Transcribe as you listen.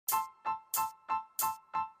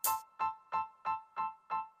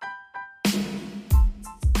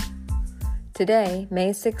Today, May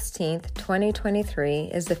 16th,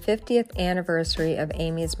 2023, is the 50th anniversary of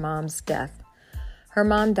Amy's mom's death. Her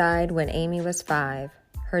mom died when Amy was 5.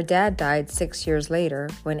 Her dad died 6 years later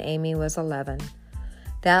when Amy was 11.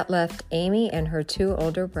 That left Amy and her 2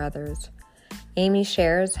 older brothers. Amy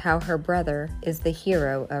shares how her brother is the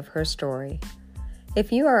hero of her story.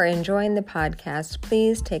 If you are enjoying the podcast,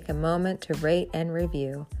 please take a moment to rate and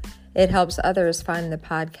review. It helps others find the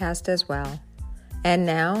podcast as well. And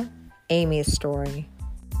now, Amy's story.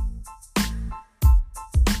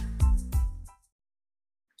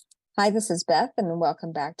 Hi, this is Beth, and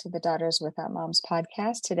welcome back to the Daughters Without Moms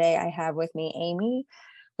podcast. Today I have with me Amy,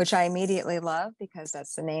 which I immediately love because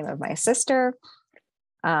that's the name of my sister.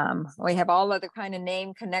 We have all other kind of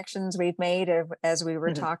name connections we've made as we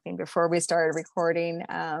were talking before we started recording.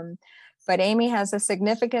 But Amy has a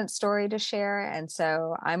significant story to share, and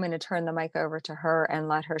so I'm going to turn the mic over to her and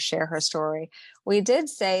let her share her story. We did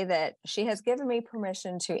say that she has given me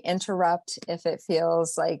permission to interrupt if it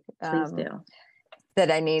feels like Please do.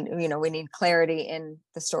 that I need, we need clarity in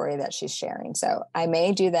the story that she's sharing. So I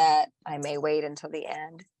may do that. I may wait until the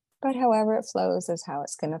end, but however it flows is how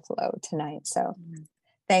it's going to flow tonight. So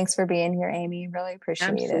thanks for being here, Amy. Really appreciate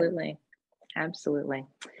it. Absolutely.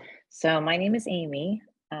 So my name is Amy.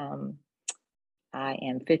 I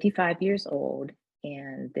am 55 years old,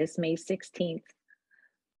 and this May 16th,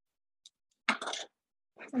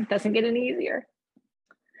 it doesn't get any easier.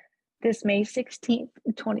 This May 16th,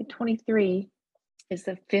 2023 is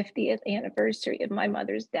the 50th anniversary of my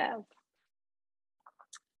mother's death.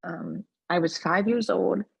 I was 5 years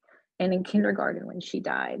old and in kindergarten when she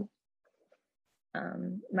died.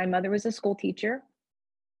 My mother was a school teacher.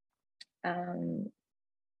 I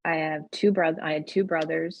had two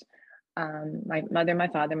brothers. My mother, my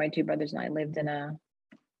father, my 2 brothers, and I lived in a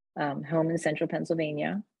home in central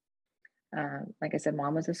Pennsylvania. Like I said,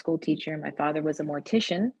 mom was a school teacher. My father was a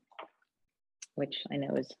mortician, which I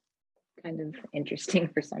know is kind of interesting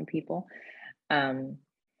for some people. My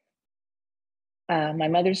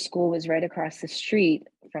mother's school was right across the street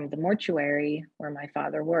from the mortuary where my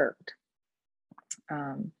father worked.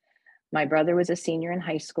 My brother was a senior in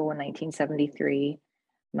high school in 1973.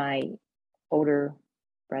 My older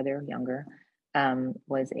brother, younger,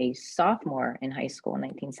 was a sophomore in high school in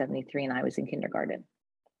 1973, and I was in kindergarten.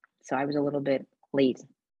 So I was a little bit late.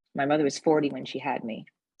 My mother was 40 when she had me.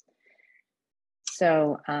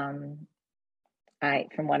 So from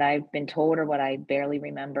what I've been told or what I barely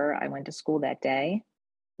remember, I went to school that day.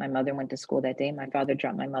 My mother went to school that day. My father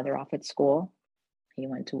dropped my mother off at school. He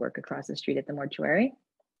went to work across the street at the mortuary.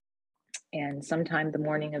 And sometime the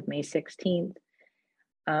morning of May 16th,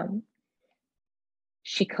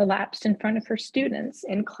 she collapsed in front of her students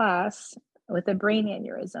in class with a brain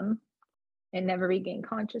aneurysm and never regained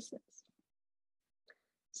consciousness.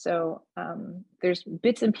 So there's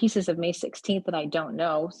bits and pieces of May 16th that I don't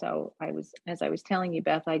know. So as I was telling you,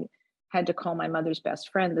 Beth, I had to call my mother's best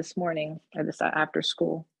friend this morning or this after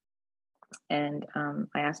school. And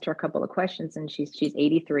I asked her a couple of questions, and she's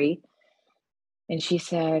 83. And she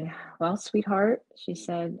said, well, sweetheart, she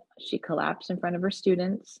said, she collapsed in front of her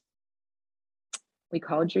students. We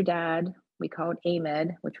called your dad. We called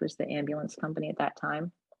AMED, which was the ambulance company at that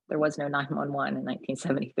time. There was no 911 in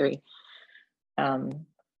 1973.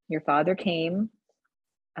 Your father came,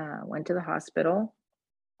 went to the hospital,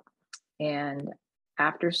 and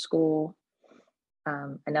after school,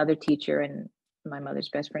 another teacher and my mother's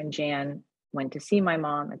best friend, Jan, went to see my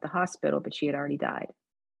mom at the hospital, but she had already died.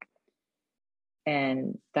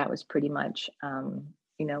 And that was pretty much,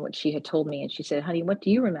 what she had told me. And she said, honey, what do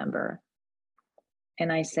you remember?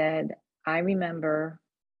 And I said, I remember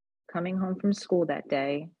coming home from school that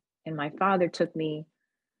day, and my father took me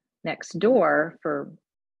next door for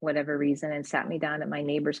whatever reason and sat me down at my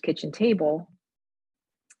neighbor's kitchen table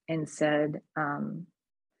and said,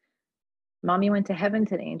 Mommy went to heaven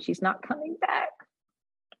today and she's not coming back.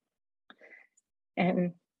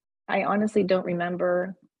 And I honestly don't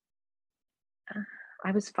remember.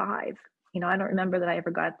 I was 5. I don't remember that I ever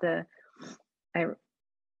got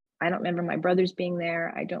I don't remember my brothers being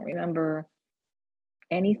there. I don't remember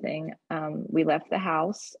anything. We left the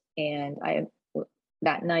house, and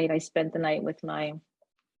that night I spent the night with my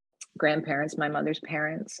grandparents, my mother's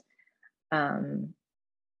parents.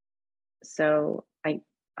 So I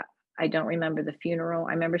don't remember the funeral.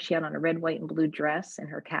 I remember she had on a red, white, and blue dress in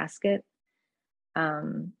her casket.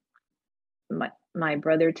 My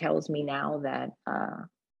brother tells me now that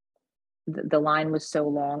the line was so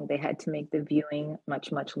long, they had to make the viewing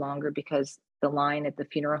much, much longer because the line at the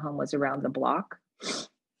funeral home was around the block.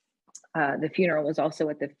 The funeral was also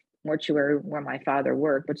at the mortuary where my father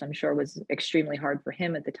worked, which I'm sure was extremely hard for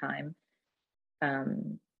him at the time.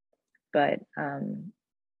 Um, but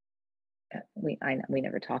we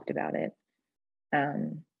never talked about it.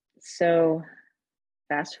 So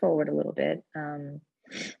fast forward a little bit.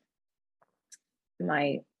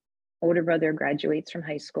 My older brother graduates from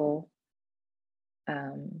high school.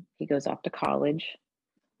 He goes off to college.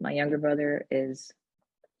 My younger brother is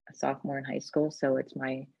a sophomore in high school, so it's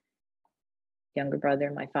my younger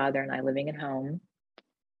brother, my father, and I living at home.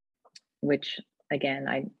 Which again,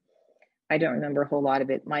 I don't remember a whole lot of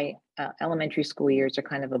it. My elementary school years are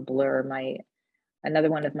kind of a blur. Another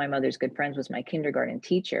one of my mother's good friends was my kindergarten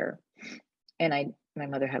teacher, and my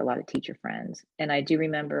mother had a lot of teacher friends, and I do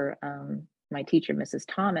remember my teacher, Mrs.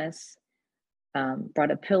 Thomas,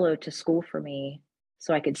 brought a pillow to school for me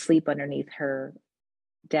so I could sleep underneath her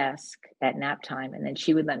desk at nap time, and then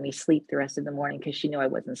she would let me sleep the rest of the morning because she knew I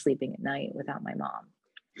wasn't sleeping at night without my mom.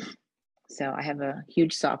 So I have a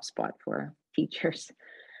huge soft spot for teachers.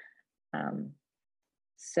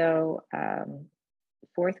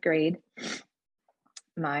 Fourth grade,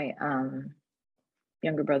 my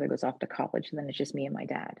younger brother goes off to college, and then it's just me and my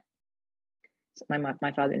dad. So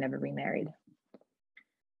my father never remarried.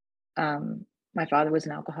 My father was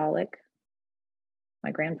an alcoholic.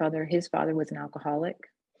 My grandfather, his father was an alcoholic.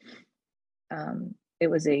 It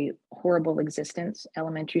was a horrible existence.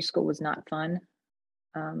 Elementary school was not fun.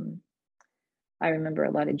 I remember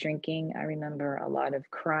a lot of drinking. I remember a lot of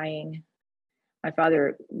crying. My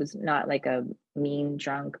father was not like a mean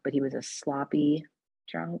drunk, but he was a sloppy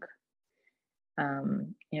drunk.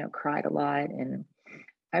 Cried a lot. And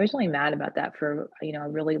I was really mad about that for, a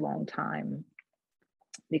really long time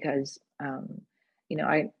because,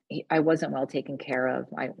 I wasn't well taken care of.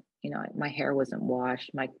 My hair wasn't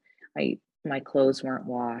washed. My clothes weren't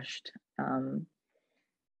washed.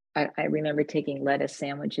 I remember taking lettuce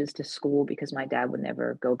sandwiches to school because my dad would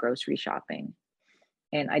never go grocery shopping.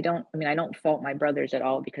 And I don't fault my brothers at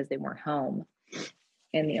all because they weren't home.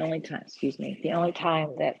 And the only time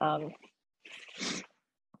that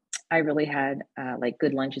I really had like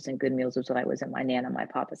good lunches and good meals was when I was at my Nana, my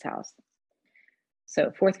papa's house.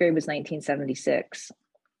 So fourth grade was 1976,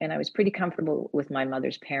 and I was pretty comfortable with my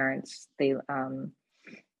mother's parents. They,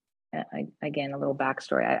 again, a little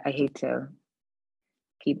backstory. I hate to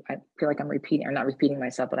I feel like I'm not repeating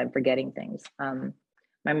myself, but I'm forgetting things.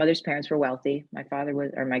 My mother's parents were wealthy. My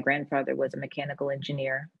grandfather was a mechanical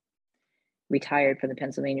engineer, retired from the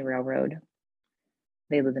Pennsylvania Railroad.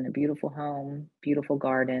 They lived in a beautiful home, beautiful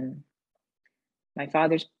garden. My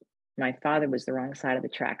father was the wrong side of the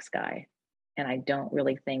tracks guy. And I don't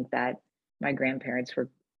really think that my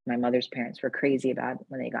mother's parents were crazy about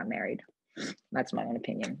when they got married. That's my own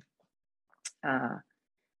opinion.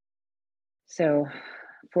 So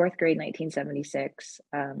fourth grade, 1976,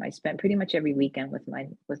 I spent pretty much every weekend with my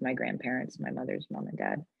grandparents, my mother's mom and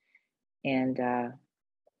dad. And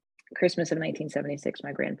Christmas of 1976,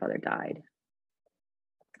 my grandfather died.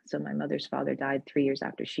 So my mother's father died 3 years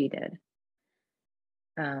after she did.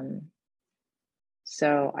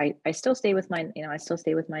 So I still stay with my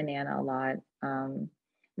Nana a lot.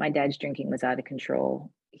 My dad's drinking was out of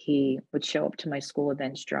control. He would show up to my school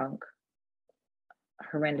events drunk,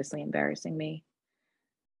 horrendously embarrassing me.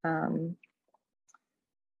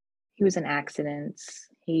 He was in accidents.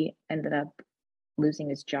 He ended up losing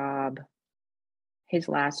his job. His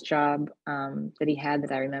last job that he had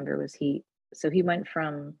that I remember was he went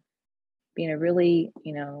from being a really,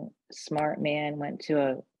 smart man, went to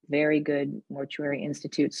a very good mortuary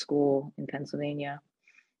institute school in Pennsylvania.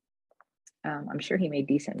 I'm sure he made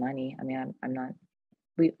decent money. I mean, I'm not,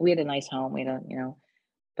 we had a nice home. We had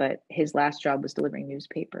but his last job was delivering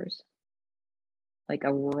newspapers, like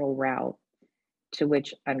a rural route, to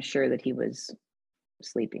which I'm sure that he was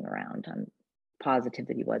sleeping around. I'm positive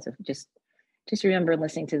that he was. Just remember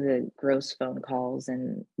listening to the gross phone calls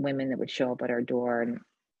and women that would show up at our door. And,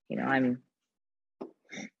 I'm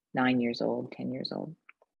 9 years old, 10 years old.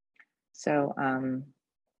 So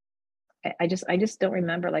I just don't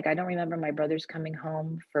remember. Like, I don't remember my brothers coming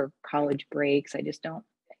home for college breaks. I just don't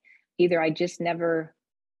either. I just don't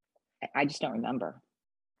remember.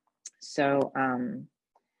 So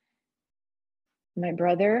my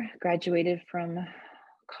brother graduated from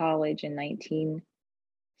college in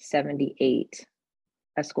 1978,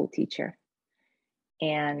 a school teacher,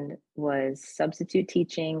 and was substitute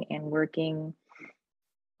teaching and working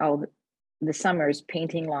all the summers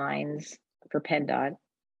painting lines for PennDOT,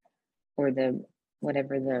 or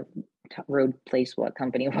whatever the road place what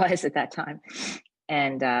company was at that time.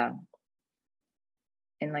 And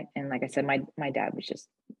like I said, my dad was just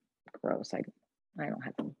gross. I don't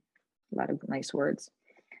have a lot of nice words.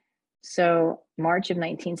 So March of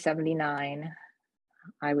 1979,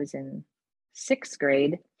 I was in sixth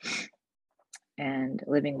grade and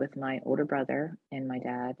living with my older brother and my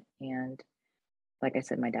dad. And like I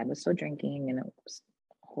said, my dad was still drinking and it was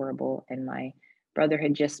horrible. And my brother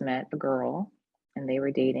had just met a girl and they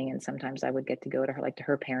were dating. And sometimes I would get to go to her, like to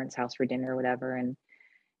her parents' house for dinner or whatever. And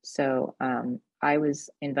so I was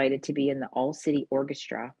invited to be in the all city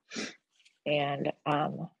orchestra. And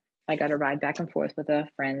I got a ride back and forth with a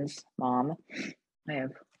friend's mom. I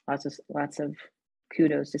have lots of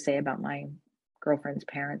kudos to say about my girlfriend's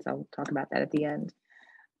parents. I'll talk about that at the end.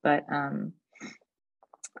 But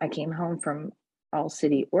I came home from All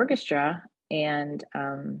City Orchestra, and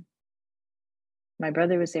my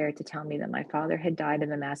brother was there to tell me that my father had died of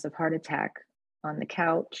a massive heart attack on the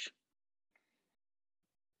couch.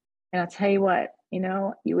 And I'll tell you what,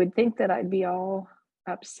 you would think that I'd be all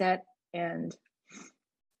upset, and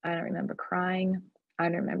I don't remember crying. I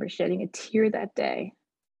don't remember shedding a tear that day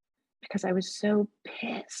because I was so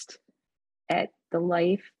pissed at the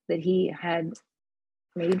life that he had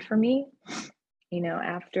made for me,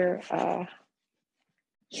 after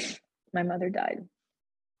my mother died.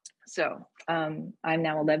 So I'm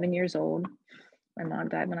now 11 years old. My mom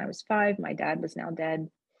died when I was 5. My dad was now dead.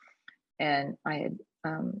 And I had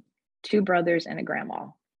 2 brothers and a grandma.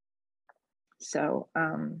 So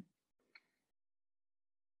my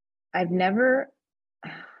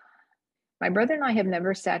brother and I have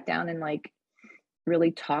never sat down and like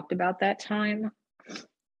really talked about that time.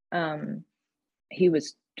 He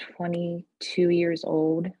was 22 years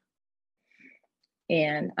old.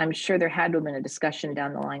 And I'm sure there had to have been a discussion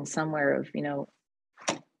down the line somewhere of,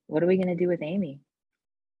 what are we going to do with Amy?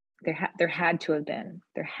 There had to have been.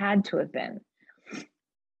 There had to have been.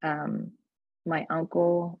 My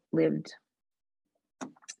uncle lived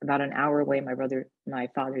about an hour away. My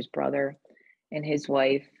father's brother, and his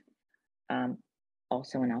wife,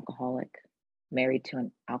 also an alcoholic, married to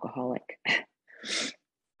an alcoholic.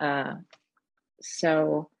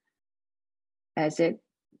 So as it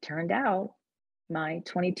turned out, my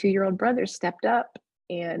 22-year-old brother stepped up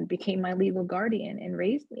and became my legal guardian and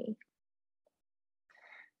raised me.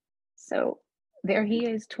 So there he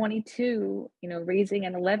is, 22, raising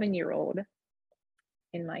an 11-year-old.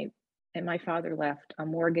 And my father left a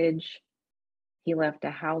mortgage. He left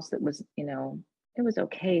a house that was, it was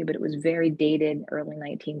okay, but it was very dated, early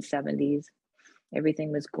 1970s.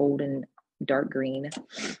 Everything was golden, dark green.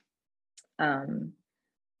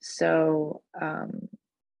 So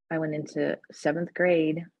I went into 7th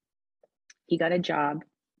grade. He got a job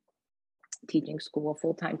teaching school, a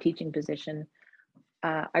full-time teaching position,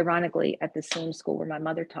 ironically at the same school where my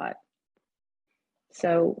mother taught.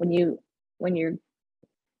 So when you're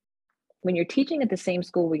teaching at the same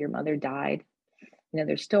school where your mother died,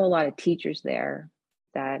 there's still a lot of teachers there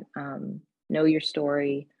that know your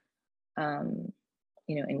story, and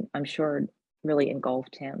I'm sure really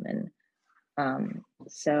engulfed him. And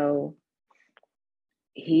so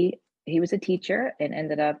he was a teacher and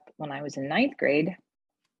ended up, when I was in 9th grade,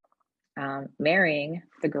 marrying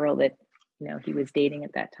the girl that he was dating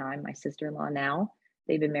at that time, my sister-in-law now.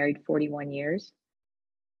 They've been married 41 years.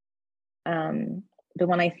 But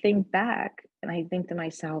when I think back and I think to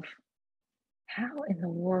myself, how in the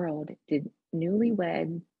world did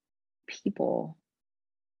newlywed people,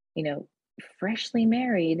 freshly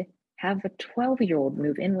married, have a 12-year-old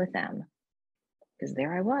move in with them? Because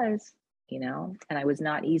there I was, and I was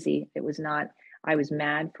not easy. I was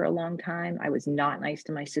mad for a long time. I was not nice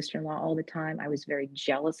to my sister-in-law all the time. I was very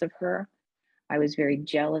jealous of her. I was very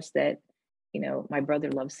jealous that, my brother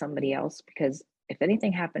loved somebody else, because if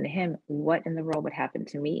anything happened to him, what in the world would happen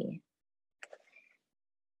to me?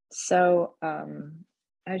 So I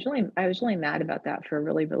was really mad about that for a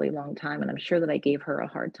really, really long time. And I'm sure that I gave her a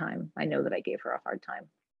hard time. I know that I gave her a hard time.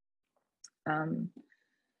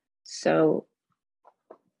 So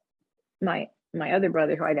my other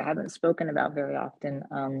brother, who I haven't spoken about very often,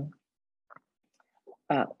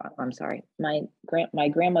 I'm sorry, my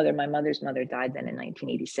grandmother, my mother's mother, died then in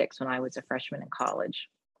 1986 when I was a freshman in college.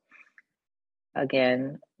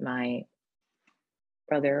 Again, my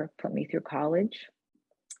brother put me through college.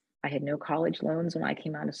 I had no college loans when I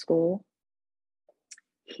came out of school.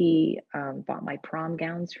 He bought my prom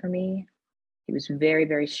gowns for me. He was very,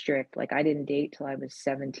 very strict. Like, I didn't date till I was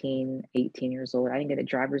 17, 18 years old. I didn't get a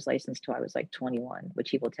driver's license till I was like 21,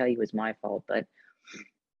 which he will tell you was my fault. But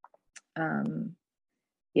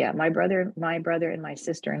yeah, my brother and my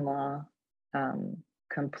sister-in-law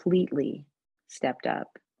completely stepped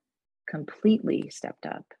up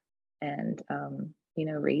and,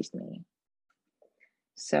 raised me.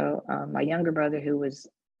 So my younger brother, who was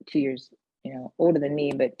 2 years, older than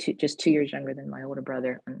me, but just 2 years younger than my older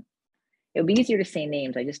brother, It would be easier to say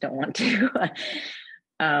names. I just don't want to.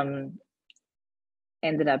 um,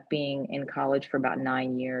 Ended up being in college for about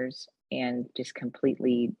 9 years and just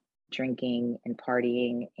completely drinking and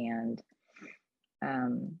partying, and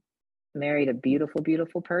um, married a beautiful,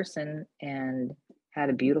 beautiful person and had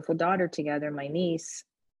a beautiful daughter together, my niece.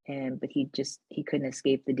 And but he couldn't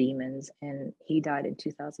escape the demons, and he died in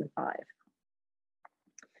 2005.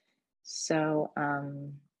 So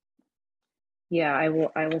yeah, I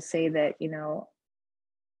will say that,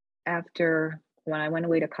 after when I went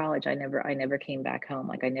away to college, I never came back home.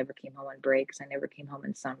 Like I never came home on breaks. I never came home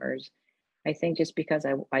in summers. I think just because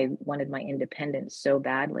I wanted my independence so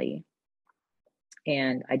badly,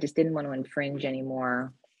 and I just didn't want to infringe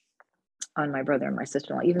anymore on my brother and my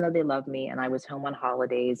sister-in-law, even though they love me and I was home on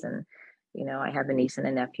holidays, and I have a niece and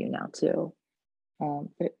a nephew now too.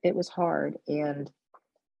 But it was hard, and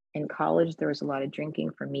in college there was a lot of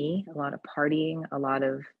drinking for me, a lot of partying, a lot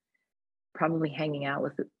of probably hanging out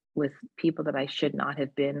with people that I should not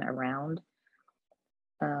have been around.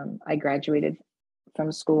 I graduated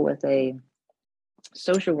from school with a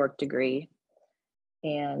social work degree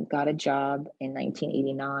and got a job in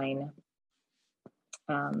 1989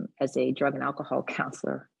 as a drug and alcohol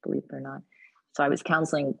counselor, believe it or not. So I was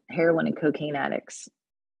counseling heroin and cocaine addicts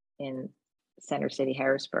in Center City,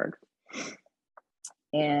 Harrisburg,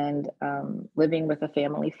 and living with a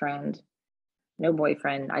family friend, no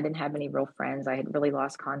boyfriend. I didn't have any real friends. I had really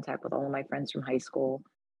lost contact with all of my friends from high school.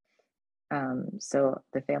 So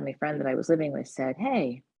the family friend that I was living with said,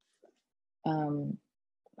 "Hey,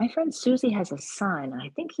 my friend Susie has a son. I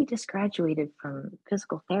think he just graduated from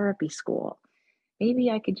physical therapy school. Maybe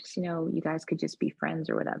I could just, you guys could just be friends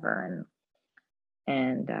or whatever."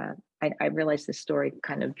 And I realized this story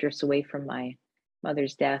kind of drifts away from my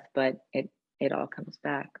mother's death, but it all comes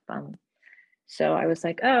back. So I was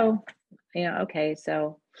like, oh, okay.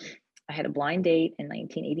 So I had a blind date in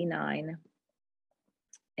 1989,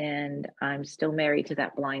 and I'm still married to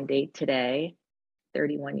that blind date today,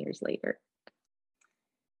 31 years later.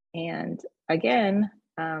 And again,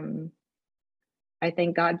 I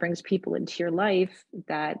think God brings people into your life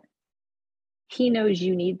that He knows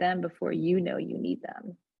you need them before you know you need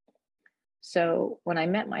them. So when I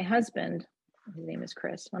met my husband, his name is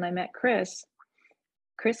Chris. When I met Chris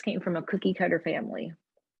came from a cookie cutter family.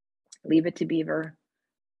 Leave It to Beaver.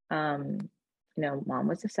 Mom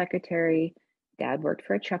was a secretary. Dad worked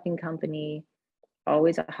for a trucking company.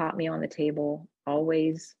 Always a hot meal on the table.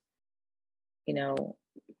 Always,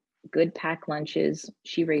 good packed lunches.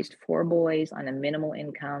 She raised 4 boys on a minimal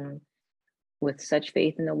income with such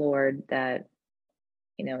faith in the Lord that,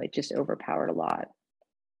 it just overpowered a lot.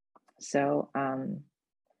 So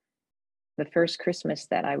the first Christmas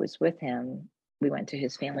that I was with him, we went to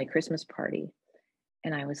his family Christmas party.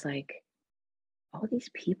 And I was like, all these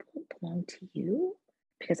people belong to you?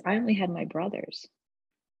 Because I only had my brothers.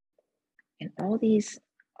 And all these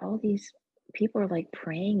people are like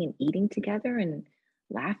praying and eating together and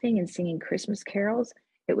laughing and singing Christmas carols.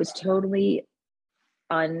 It was totally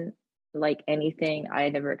unlike anything I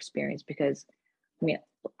had ever experienced, because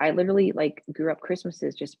I literally grew up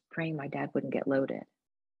Christmases just praying my dad wouldn't get loaded.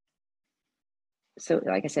 So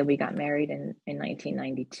like I said, we got married in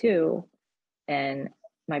 1992, and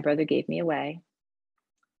my brother gave me away.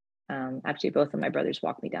 Actually, both of my brothers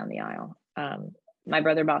walked me down the aisle. My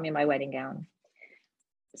brother bought me my wedding gown.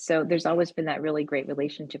 So there's always been that really great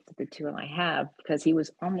relationship that the two of I have, because he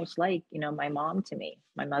was almost like, my mom to me,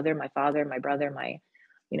 my mother, my father, my brother, my,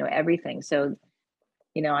 everything. So,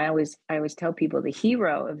 I always tell people the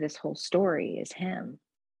hero of this whole story is him,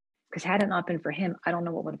 because had it not been for him, I don't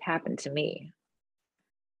know what would have happened to me.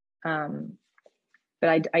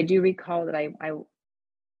 But I do recall that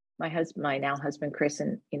my now husband, Chris,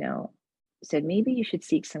 and, said, maybe you should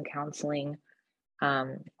seek some counseling,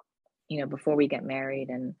 before we get married.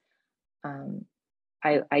 And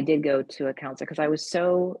I did go to a counselor because I was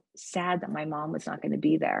so sad that my mom was not going to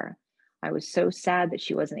be there. I was so sad that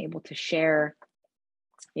she wasn't able to share,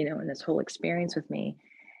 in this whole experience with me.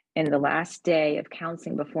 And the last day of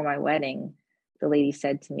counseling before my wedding, the lady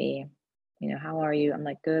said to me, how are you? I'm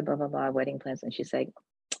like, good, blah, blah, blah, wedding plans. And she's like,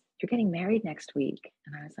 you're getting married next week.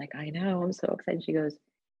 And I was like, I know, I'm so excited. She goes,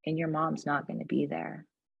 and your mom's not going to be there.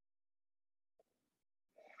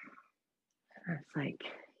 And I was like,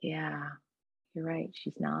 yeah, you're right.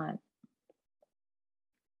 She's not.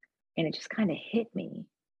 And it just kind of hit me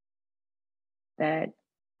that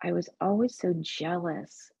I was always so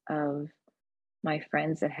jealous of my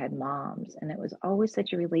friends that had moms. And it was always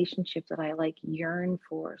such a relationship that I yearned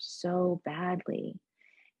for so badly.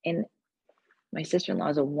 And my sister-in-law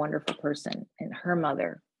is a wonderful person, and her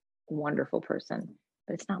mother, wonderful person.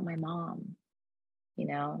 but it's not my mom, you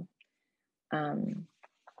know.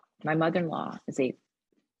 My mother-in-law is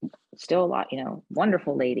still a lot,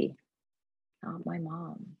 wonderful lady. Not my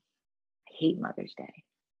mom. I hate Mother's Day.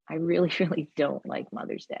 I really, really don't like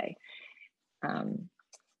Mother's Day.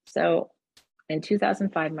 So in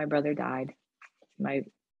 2005, my brother died, my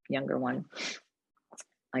younger one.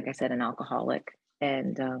 Like I said, an alcoholic.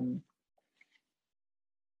 And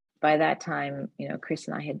by that time, Chris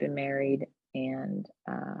and I had been married, and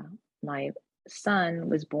my son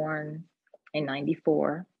was born in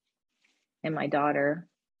 94. And my daughter,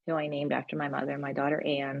 who I named after my mother, my daughter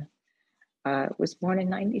Anne, was born in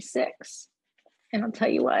 96. And I'll tell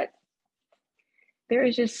you what, there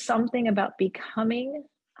is just something about becoming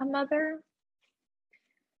a mother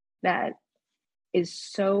that is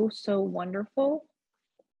so, so wonderful.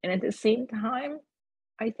 And at the same time,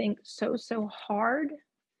 I think so, so hard,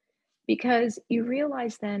 because you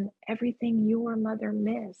realize then everything your mother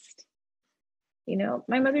missed.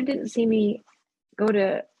 My mother didn't see me go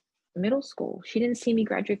to middle school. She didn't see me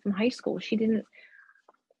graduate from high school. She didn't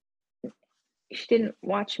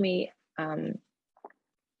watch me,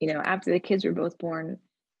 after the kids were both born.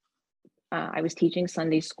 I was teaching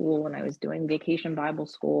Sunday school, and I was doing vacation Bible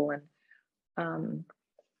school, and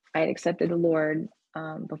I had accepted the Lord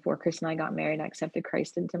before Chris and I got married. I accepted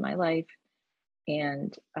Christ into my life.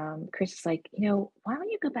 And Chris is like, why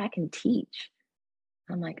don't you go back and teach?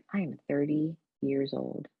 I'm like, I am 30 years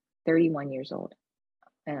old, 31 years old.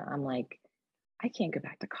 And I'm like, I can't go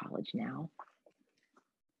back to college now.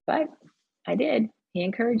 But I did. He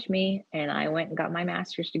encouraged me, and I went and got my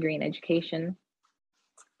master's degree in education.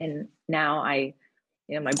 And now my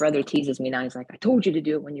brother teases me now. He's like, I told you to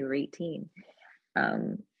do it when you were 18.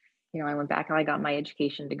 I went back and I got my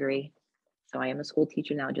education degree. So I am a school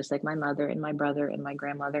teacher now, just like my mother and my brother and my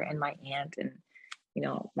grandmother and my aunt and,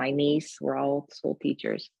 my niece. We're all school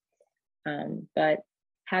teachers. But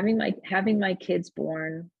having my kids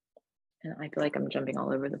born, and I feel like I'm jumping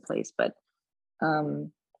all over the place, but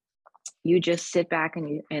you just sit back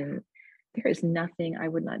and there is nothing I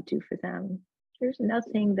would not do for them. There's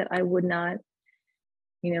nothing that I would not,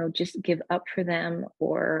 just give up for them.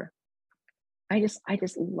 Or I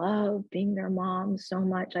just love being their mom so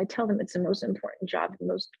much. I tell them it's the most important job.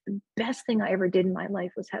 The best thing I ever did in my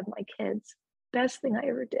life was have my kids. Best thing I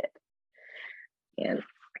ever did. And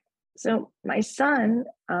so my son,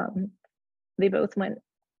 they both went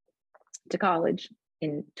to college.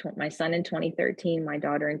 My son in 2013, my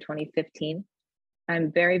daughter in 2015.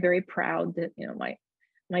 I'm very, very proud that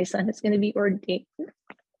my son is going to be ordained.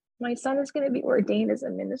 My son is going to be ordained as a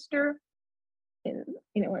minister in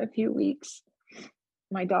a few weeks.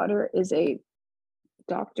 My daughter is a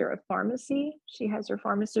doctor of pharmacy. She has her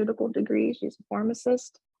pharmaceutical degree. She's a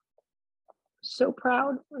pharmacist. So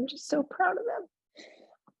proud. I'm just so proud of them.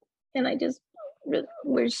 And I just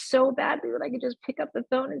wish so badly that I could just pick up the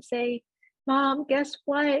phone and say, Mom, guess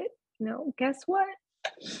what? Guess what?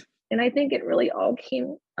 And I think it really all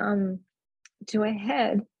came to a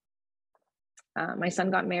head. My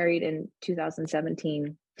son got married in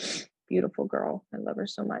 2017. Beautiful girl. I love her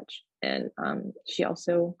so much. And she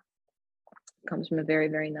also comes from a very,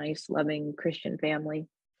 very nice, loving Christian family.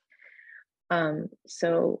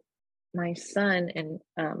 So my son and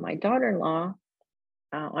my daughter-in-law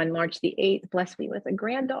on March the 8th blessed me with a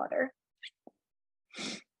granddaughter.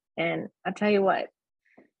 And I'll tell you what,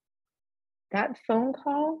 that phone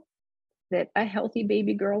call that a healthy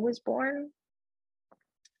baby girl was born,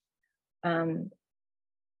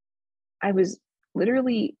 I was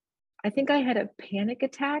literally, I think I had a panic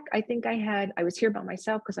attack. I was here by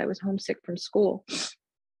myself because I was homesick from school.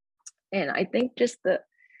 And I think just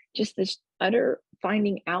this utter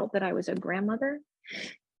finding out that I was a grandmother,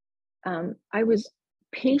 I was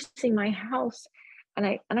pacing my house,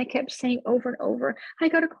 and I kept saying over and over, I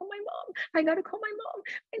got to call my mom. I got to call my mom.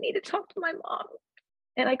 I need to talk to my mom.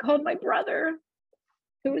 And I called my brother,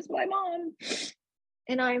 who was my mom,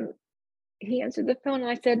 and he answered the phone, and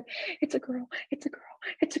I said, it's a girl, it's a girl,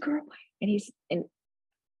 it's a girl. And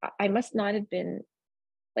I must not have been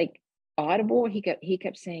like audible. He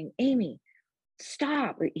kept saying, Amy,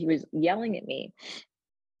 stop. Or he was yelling at me.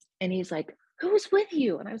 And he's like, who's with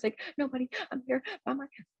you? And I was like, nobody, I'm here by my,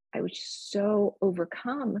 I was just so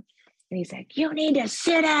overcome. And he's like, you need to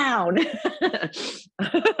sit down.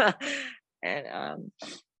 And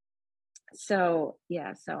so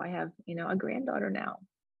I have, a granddaughter now.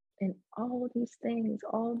 And all these things,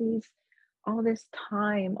 all this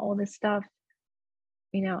time, all this stuff,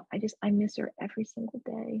 I miss her every single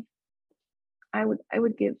day. I've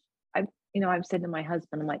said to my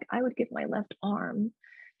husband, I'm like, I would give my left arm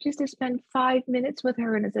just to spend 5 minutes with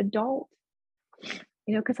her and as an adult.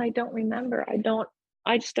 because I don't remember.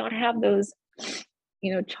 I just don't have those,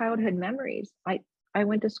 childhood memories. I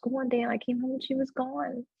went to school one day and I came home and she was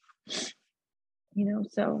gone,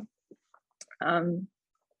 so, um,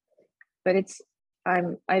 but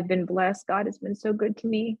I've been blessed. God has been so good to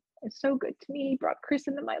me. It's so good to me. He brought Chris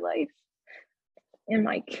into my life and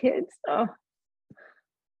my kids. Oh,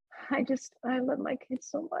 I love my kids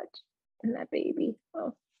so much and that baby.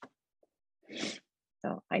 Oh,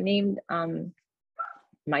 so I named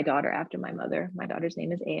my daughter after my mother. My daughter's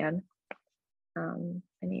name is Anne.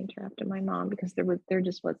 I named her after my mom because there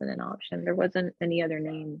just wasn't an option. There wasn't any other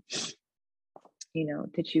name,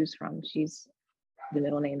 to choose from. She's the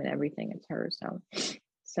middle name and everything. It's her.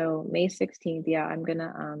 So May 16th, yeah, I'm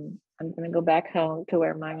gonna go back home to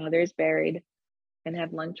where my mother is buried and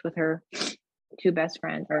have lunch with her two best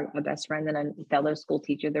friends, or a best friend and a fellow school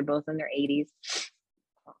teacher. They're both in their 80s.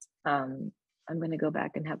 I'm gonna go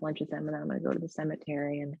back and have lunch with them, and then I'm gonna go to the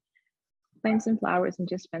cemetery and plant some flowers and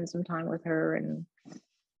just spend some time with her. And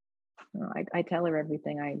I tell her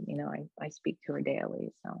everything. I speak to her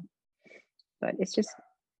daily. So, but it's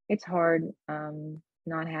hard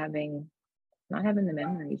not having the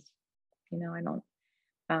memories. I don't.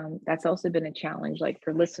 That's also been a challenge. Like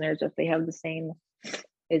for listeners, if they have the same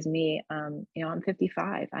as me, I'm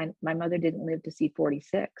 55. My mother didn't live to see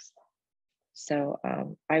 46. So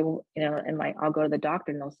I will, I'll go to the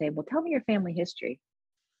doctor and they'll say, "Well, tell me your family history."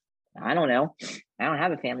 I don't know. I don't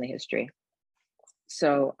have a family history.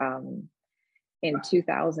 So in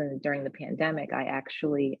 2000, during the pandemic, I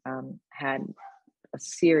actually had a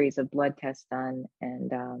series of blood tests done,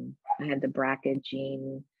 and I had the BRCA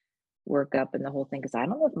gene workup and the whole thing, because I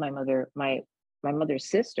don't know if my mother's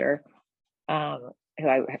sister, who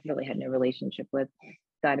I really had no relationship with,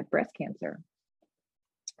 died of breast cancer.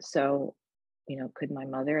 So, could my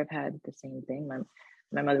mother have had the same thing?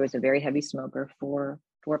 My mother was a very heavy smoker, four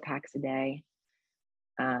packs a day.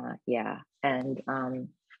 Yeah. And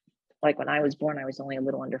like when I was born, I was only a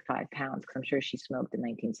little under 5 pounds, because I'm sure she smoked in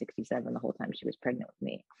 1967 the whole time she was pregnant with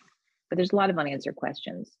me. But there's a lot of unanswered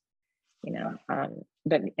questions, but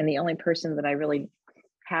the only person that I really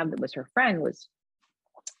have that was her friend was,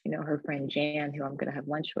 her friend Jan, who I'm going to have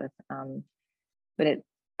lunch with.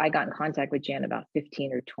 I got in contact with Jan about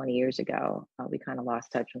 15 or 20 years ago. We kind of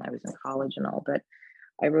lost touch when I was in college and all, but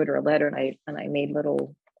I wrote her a letter, and I made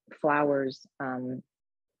little flowers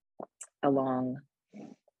along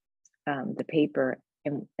the paper,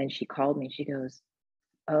 and she called me. She goes,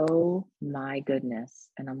 "Oh my goodness."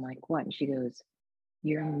 And I'm like, "What?" And she goes,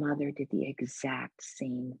 "Your mother did the exact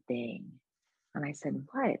same thing." And I said,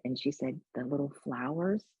 "What?" And she said, "The little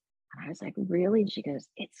flowers." And I was like, "Really?" And she goes,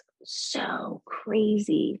 "It's so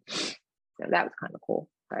crazy." So that was kind of cool.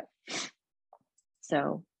 But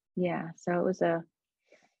so, yeah, so it was a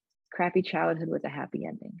crappy childhood with a happy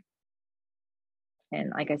ending.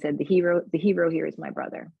 And like I said, the hero here is my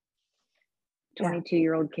brother,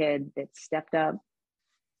 22-year-old kid that stepped up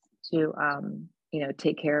to,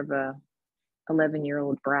 take care of a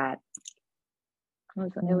 11-year-old brat.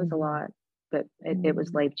 It was a lot, but it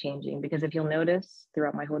was life-changing, because if you'll notice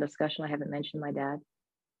throughout my whole discussion, I haven't mentioned my dad.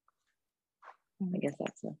 I guess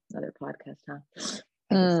that's another podcast, huh?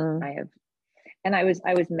 I have, and I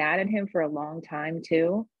was mad at him for a long time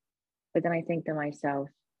too, but then I think to myself,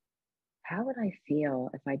 how would I feel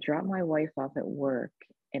if I dropped my wife off at work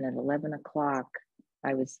and at 11 o'clock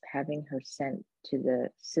I was having her sent to the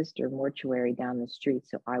sister mortuary down the street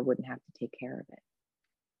so I wouldn't have to take care of it?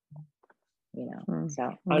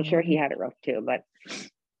 So I'm sure he had it rough too, but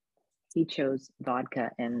he chose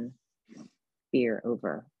vodka and beer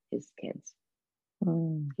over his kids.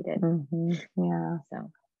 He did. Yeah.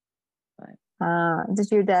 So, but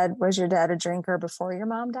was your dad a drinker before your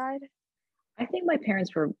mom died? I think my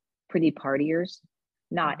parents were pretty partiers,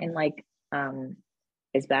 not in like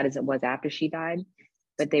as bad as it was after she died,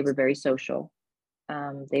 but they were very social.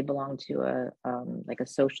 They belonged to a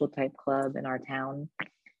social type club in our town.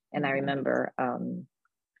 And I remember,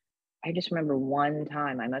 I just remember one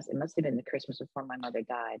time, it must have been the Christmas before my mother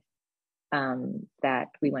died, that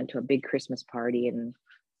we went to a big Christmas party and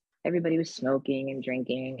everybody was smoking and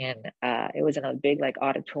drinking, and it was in a big like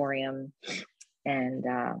auditorium. And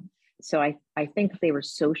so I think they were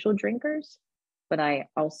social drinkers, but I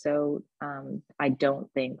also, I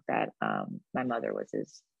don't think that my mother was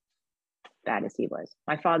as bad as he was.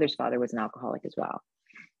 My father's father was an alcoholic as well.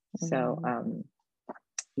 So,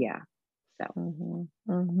 yeah. So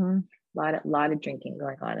a lot of drinking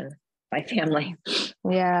going on in my family.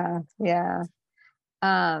 Yeah.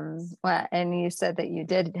 Well, and you said that you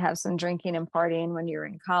did have some drinking and partying when you were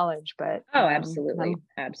in college, but absolutely.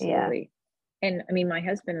 And I mean, my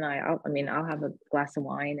husband and I'll have a glass of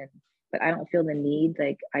wine, but I don't feel the need.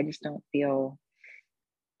 Like, I just don't feel,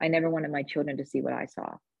 I never wanted my children to see what I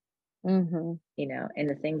saw, Mm-hmm. and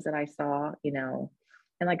the things that I saw, and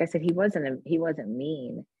like I said, he wasn't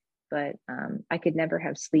mean, but I could never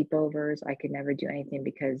have sleepovers. I could never do anything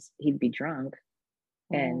because he'd be drunk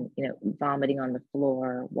Yeah. and, vomiting on the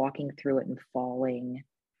floor, walking through it and falling,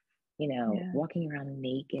 Yeah. walking around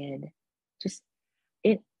naked, just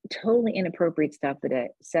it totally inappropriate stuff that a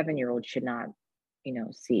 7-year-old should not,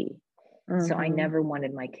 see. So I Mm-hmm. never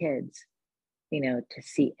wanted my kids, to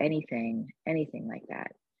see anything like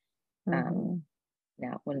that. Um, Mm-hmm.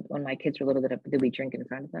 Now, when my kids were little, did we drink in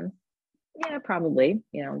front of them? Yeah, probably,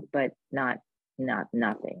 but not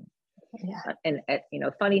nothing. Yeah. And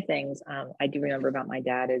funny things I do remember about my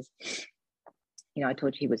dad is, I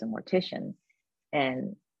told you he was a mortician,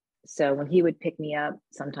 and so when he would pick me up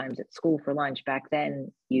sometimes at school for lunch, back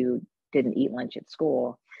then you didn't eat lunch at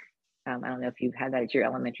school. I don't know if you had that at your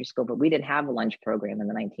elementary school, but we didn't have a lunch program in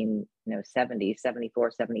the 1970s,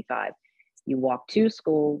 74, 75. You walked to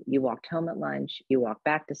school, you walked home at lunch, you walked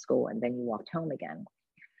back to school, and then you walked home again.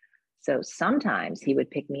 So sometimes he would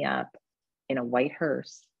pick me up in a white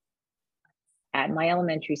hearse at my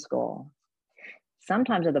elementary school,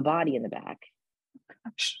 sometimes with a body in the back.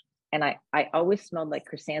 And I always smelled like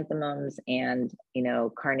chrysanthemums and,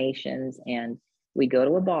 carnations. And we'd go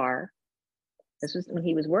to a bar. This was when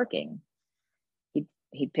he was working.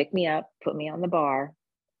 He'd pick me up, put me on the bar.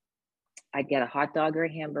 I'd get a hot dog or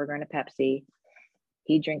a hamburger and a Pepsi.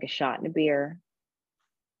 He'd drink a shot and a beer,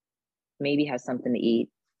 maybe have something to eat,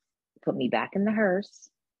 put me back in the hearse,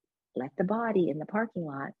 let the body in the parking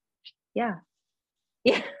lot. Yeah.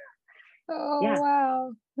 Yeah. Oh, Yeah.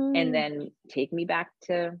 wow. And then take me back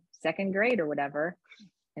to second grade or whatever.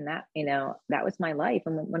 And that was my life.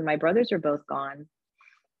 And when my brothers were both gone,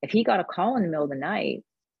 if he got a call in the middle of the night,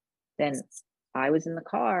 then I was in the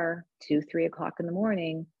car 2, 3 o'clock in the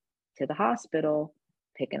morning to the hospital,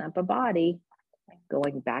 picking up a body,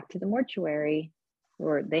 going back to the mortuary,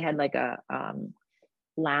 or they had like a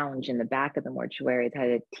lounge in the back of the mortuary. It had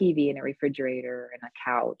a TV and a refrigerator and a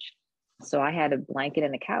couch. So I had a blanket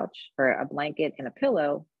and a couch, or a blanket and a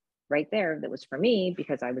pillow right there that was for me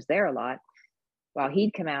because I was there a lot, while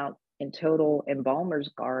he'd come out in total embalmer's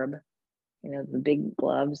garb, the big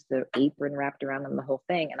gloves, the apron wrapped around him, the whole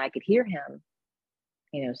thing. And I could hear him,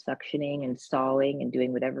 suctioning and sawing and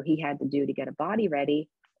doing whatever he had to do to get a body ready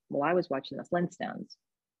while I was watching the Flintstones.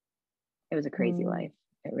 It was a crazy life.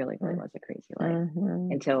 It really, really was a crazy life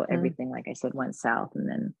until everything, like I said, went south. And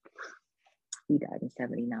then he died in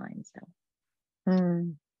 79.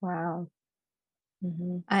 So. Wow.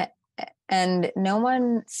 And no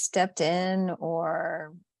one stepped in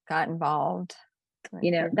or got involved.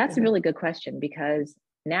 That's a really good question, because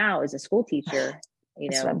now as a school teacher,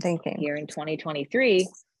 That's what I'm thinking. Here in 2023,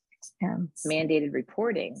 Yeah. mandated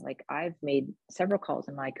reporting. Like, I've made several calls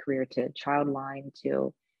in my career to Childline,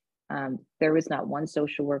 to there was not one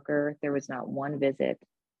social worker, there was not one visit,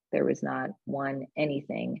 there was not one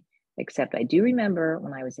anything, except I do remember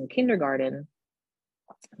when I was in kindergarten,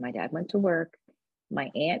 my dad went to work, my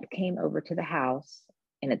aunt came over to the house,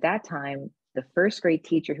 and at that time, the first grade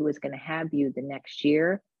teacher who was going to have you the next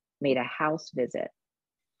year made a house visit.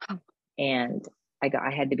 And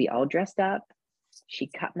I had to be all dressed up. She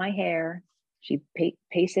cut my hair. She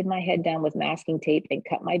pasted my head down with masking tape and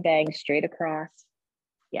cut my bangs straight across.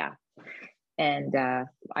 Yeah. And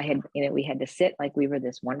we had to sit like we were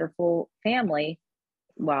this wonderful family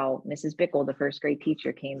while Mrs. Bickle, the first grade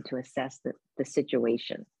teacher, came to assess the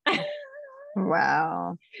situation.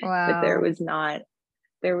 Wow. But there was not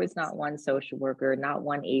one social worker, not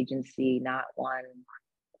one agency, not one,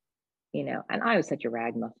 and I was such a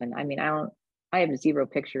ragamuffin. I mean, I have 0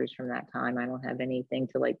 pictures from that time. I don't have anything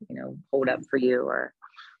to hold up for you,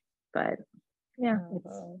 but yeah,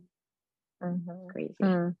 it's crazy.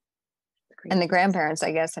 And the grandparents,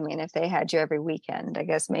 I guess, if they had you every weekend, I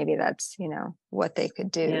guess maybe that's, what they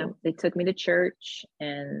could do. Yeah, they took me to church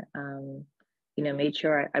and, made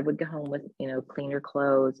sure I would go home with, cleaner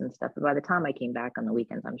clothes and stuff. But by the time I came back on the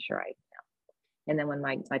weekends, I'm sure and then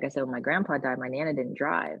like I said, when my grandpa died, my Nana didn't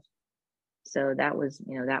drive. So that was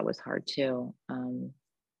hard too.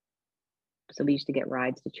 So we used to get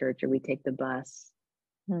rides to church, or we take the bus.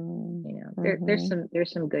 There's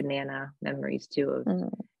some good Nana memories too.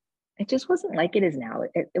 It just wasn't like it is now.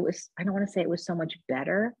 It was, I don't want to say it was so much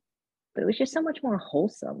better, but it was just so much more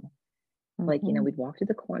wholesome. Like, we'd walk to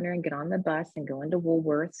the corner and get on the bus and go into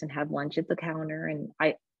Woolworths and have lunch at the counter. And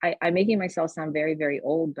I'm making myself sound very, very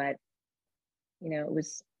old, but it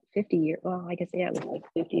was 50 years. Well, I guess, yeah, it was like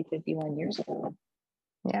 50, 51 years ago.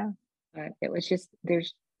 Yeah. It was just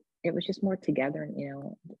it was just more together,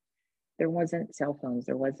 and there wasn't cell phones,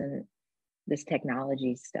 there wasn't this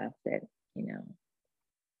technology stuff that you know.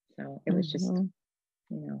 So it was just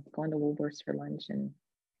Mm-hmm. going to Woolworths for lunch, and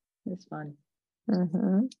it was fun.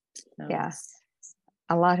 Mm-hmm. So, Yeah.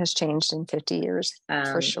 A lot has changed in 50 years,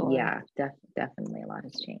 for sure. Yeah, definitely a lot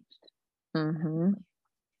has changed. Mm-hmm.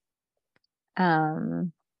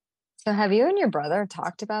 So have you and your brother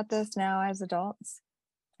talked about this now as adults?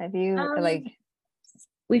 Have you Um,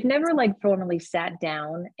 we've never like formally sat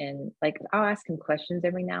down, and like I'll ask him questions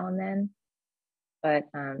every now and then. But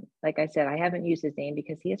like I said, I haven't used his name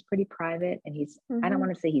because he is pretty private, and I don't mm-hmm.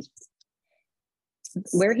 want to say he's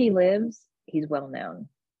where he lives, he's well known.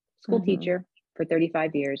 School Mm-hmm. teacher for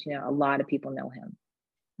 35 years, a lot of people know him.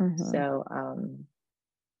 Mm-hmm. So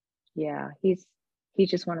yeah, he's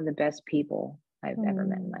just one of the best people I've ever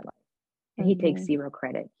met in my life. And he takes zero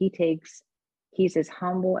credit. He's as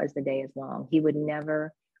humble as the day is long. He would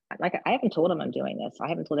never, like, I haven't told him I'm doing this. I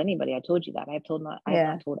haven't told anybody. I told you that. I have not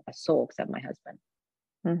told a soul except my husband.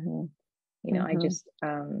 Mm-hmm. I just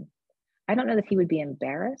I don't know that he would be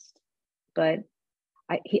embarrassed, but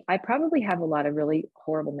I probably have a lot of really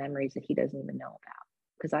horrible memories that he doesn't even know about,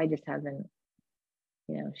 because I just haven't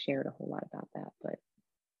shared a whole lot about that. But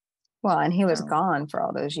well, and he was gone for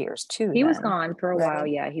all those years too. He was gone for a while.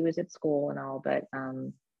 Right? Yeah, he was at school and all, but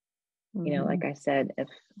like I said,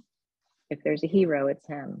 if there's a hero, it's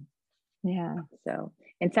him. Yeah. So,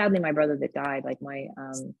 and sadly, my brother that died, like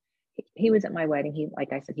he was at my wedding.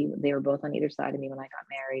 Like I said, they were both on either side of me when I got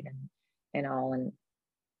married and all, and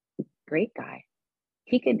great guy.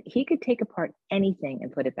 He could take apart anything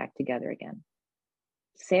and put it back together again.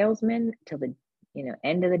 Salesman till the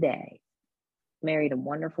end of the day. Married a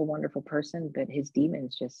wonderful, wonderful person, but his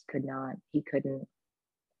demons just could not.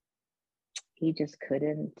 He just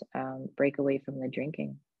couldn't break away from the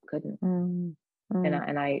drinking. Couldn't. And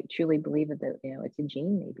I truly believe that it's a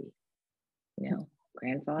gene, maybe.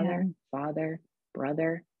 Grandfather, father,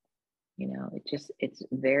 brother. It's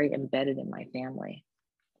very embedded in my family.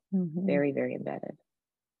 Very, very embedded.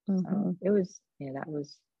 So it was, that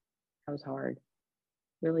was hard.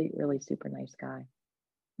 Really, really super nice guy.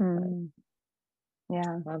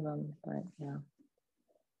 Yeah, love him, but yeah,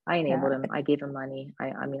 I enabled him. I gave him money.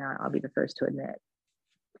 I mean, I'll be the first to admit,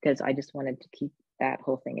 because I just wanted to keep that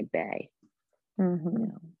whole thing at bay. I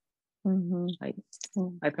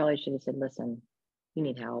probably should have said, "Listen, you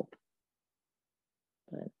need help,"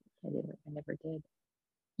 but I didn't. I never did.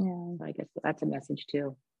 Yeah. So I guess that's a message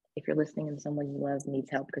too. If you're listening and someone you love needs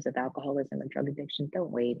help because of alcoholism or drug addiction,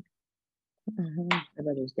 don't wait. My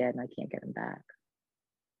brother's dead, and I can't get him back.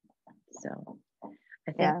 So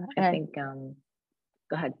I think. Go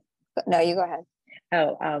ahead. No, you go ahead.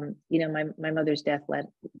 Oh, my mother's death like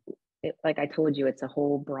I told you, it's a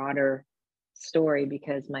whole broader story,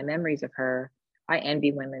 because my memories of her, I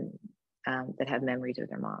envy women that have memories of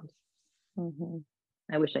their moms.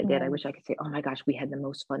 I wish I did. I wish I could say, oh my gosh, we had the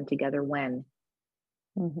most fun together when.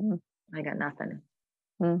 I got nothing.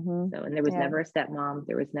 So, and there was never a stepmom.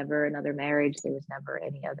 There was never another marriage. There was never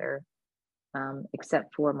any other,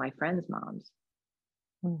 except for my friends' moms.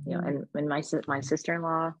 And my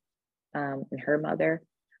sister-in-law and her mother,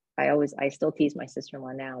 I still tease my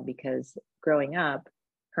sister-in-law now, because growing up,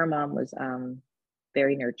 her mom was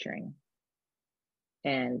very nurturing,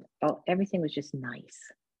 and everything was just nice.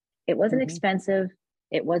 It wasn't expensive.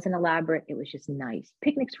 It wasn't elaborate. It was just nice.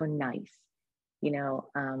 Picnics were nice,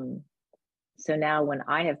 so now when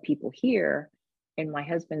I have people here and my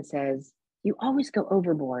husband says, "You always go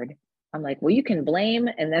overboard," I'm like, well, you can blame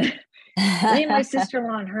and then blame my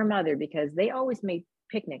sister-in-law and her mother, because they always made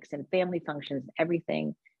picnics and family functions and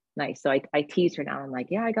everything nice. So I tease her now. I'm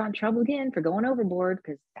like, yeah, I got in trouble again for going overboard,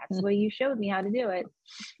 because that's the way you showed me how to do it.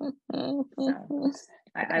 So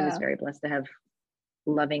I was very blessed to have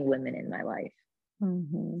loving women in my life.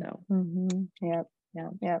 So Yep.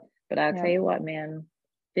 But I'll tell you what, man,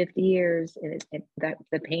 50 years and that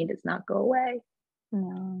the pain does not go away.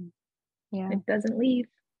 No. Yeah. It doesn't leave.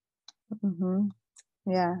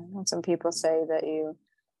 Yeah. That's when people say that you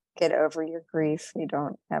get over your grief. You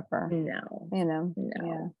don't ever. No. No.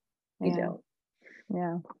 Yeah. You don't.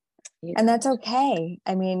 Yeah. And that's okay.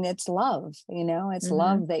 I mean, it's love, it's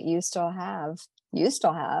love that you still have.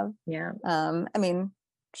 Yeah. I mean,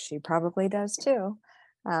 she probably does too.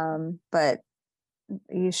 But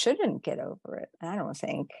you shouldn't get over it. I don't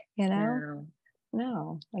think, no,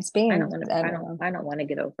 it's being, I don't want to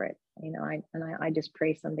get over it. I just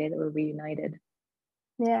pray someday that we're reunited.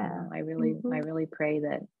 Yeah. I really pray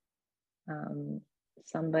that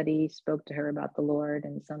somebody spoke to her about the Lord,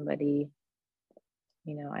 and somebody,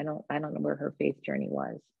 I don't know where her faith journey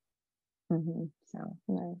was, Mm-hmm. So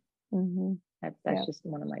Right. Mm-hmm. that's just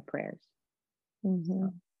one of my prayers. Mm-hmm.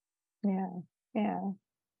 So. Yeah.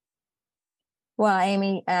 Well,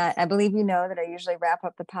 Amy, I believe you know that I usually wrap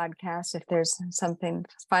up the podcast. If there's something,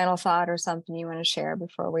 final thought or something you want to share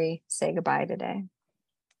before we say goodbye today.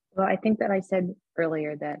 Well, I think that I said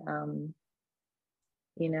earlier that,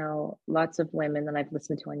 lots of women that I've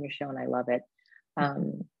listened to on your show, and I love it,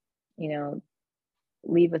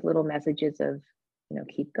 leave with little messages of,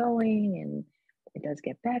 keep going and it does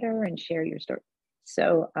get better, and share your story.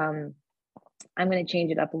 So I'm going to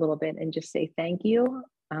change it up a little bit and just say thank you.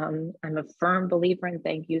 I'm a firm believer in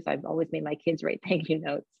thank yous. I've always made my kids write thank you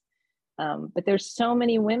notes. But there's so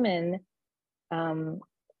many women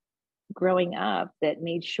growing up that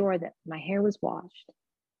made sure that my hair was washed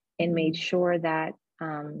and made sure that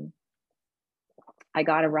I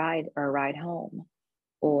got a ride home,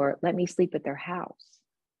 or let me sleep at their house.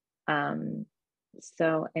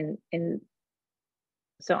 So I'm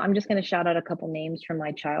just going to shout out a couple names from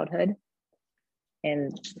my childhood.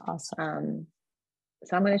 And awesome.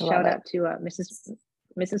 So I'm going to shout out to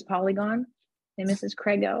Mrs. Polygon and Mrs.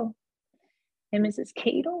 Craigo and Mrs.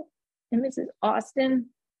 Cadle and Mrs. Austin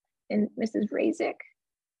and Mrs. Razik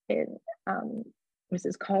and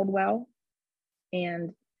Mrs. Caldwell,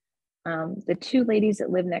 and the two ladies that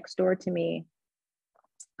live next door to me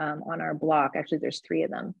on our block. Actually, there's three of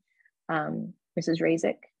them, Mrs.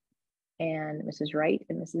 Razik and Mrs. Wright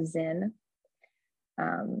and Mrs. Zinn.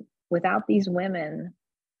 Without these women,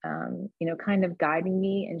 kind of guiding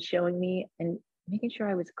me and showing me and making sure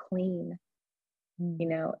I was clean,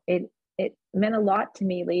 it meant a lot to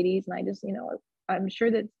me, ladies. And I just, I'm sure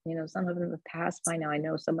that, some of them have passed by now. I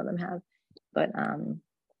know some of them have, but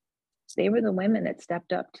they were the women that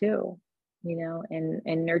stepped up too,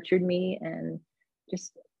 and nurtured me, and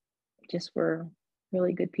just were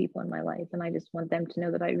really good people in my life. And I just want them to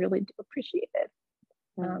know that I really do appreciate it.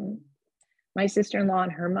 My sister-in-law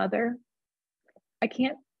and her mother, I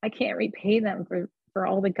can't repay them for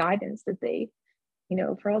all the guidance that they,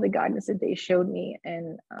 showed me,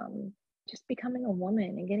 and just becoming a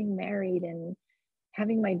woman and getting married and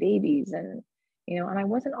having my babies, and and I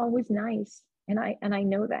wasn't always nice, and I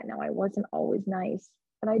know that now. I wasn't always nice,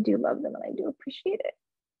 but I do love them and I do appreciate it.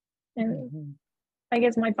 And I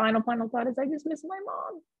guess my final thought is I just miss my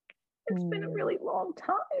mom. It's been a really long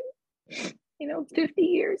time. 50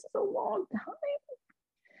 years is a long time.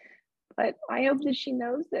 But I hope that she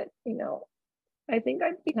knows that, I think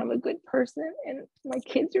I've become a good person, and my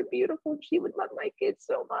kids are beautiful. She would love my kids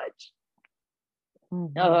so much.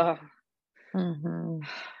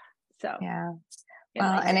 So yeah.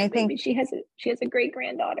 Well, and I think she has a great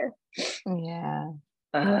granddaughter. Yeah.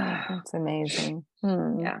 That's amazing.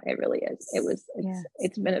 Yeah, it really is.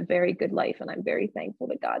 It's been a very good life, and I'm very thankful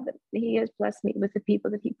to God that He has blessed me with the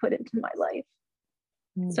people that He put into my life.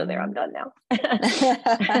 So there, I'm done now.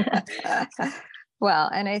 Well,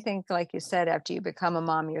 and I think, like you said, after you become a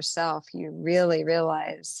mom yourself, you really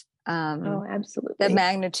realize absolutely, the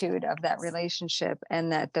magnitude of that relationship,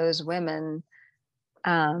 and that those women,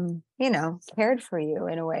 cared for you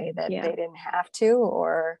in a way that they didn't have to,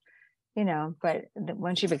 or, but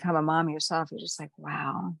once you become a mom yourself, you're just like,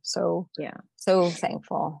 wow. So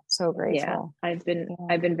thankful, so grateful. Yeah. I've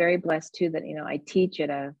been very blessed too, that, I teach at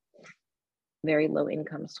a very low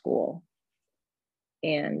income school,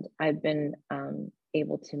 and I've been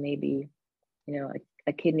able to maybe,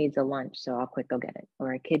 a kid needs a lunch, so I'll quick go get it,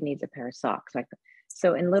 or a kid needs a pair of socks.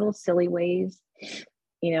 So in little silly ways,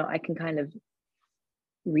 I can kind of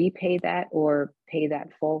repay that or pay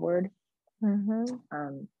that forward.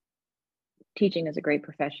 Teaching is a great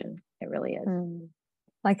profession. It really is.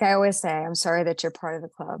 Like I always say, I'm sorry that you're part of the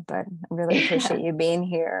club, but I really appreciate you being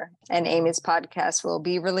here. And Amy's podcast will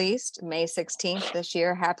be released May 16th this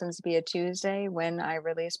year. Happens to be a Tuesday when I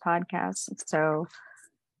release podcasts. So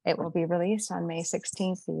it will be released on May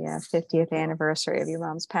 16th, the 50th anniversary of your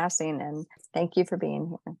mom's passing. And thank you for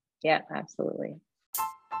being here. Yeah, absolutely.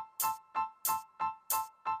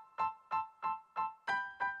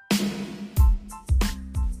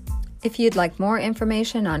 If you'd like more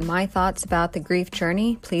information on my thoughts about the grief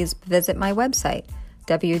journey, please visit my website,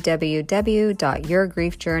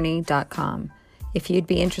 www.yourgriefjourney.com. If you'd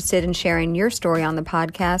be interested in sharing your story on the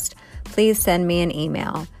podcast, please send me an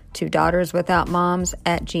email to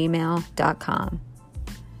daughterswithoutmoms@gmail.com.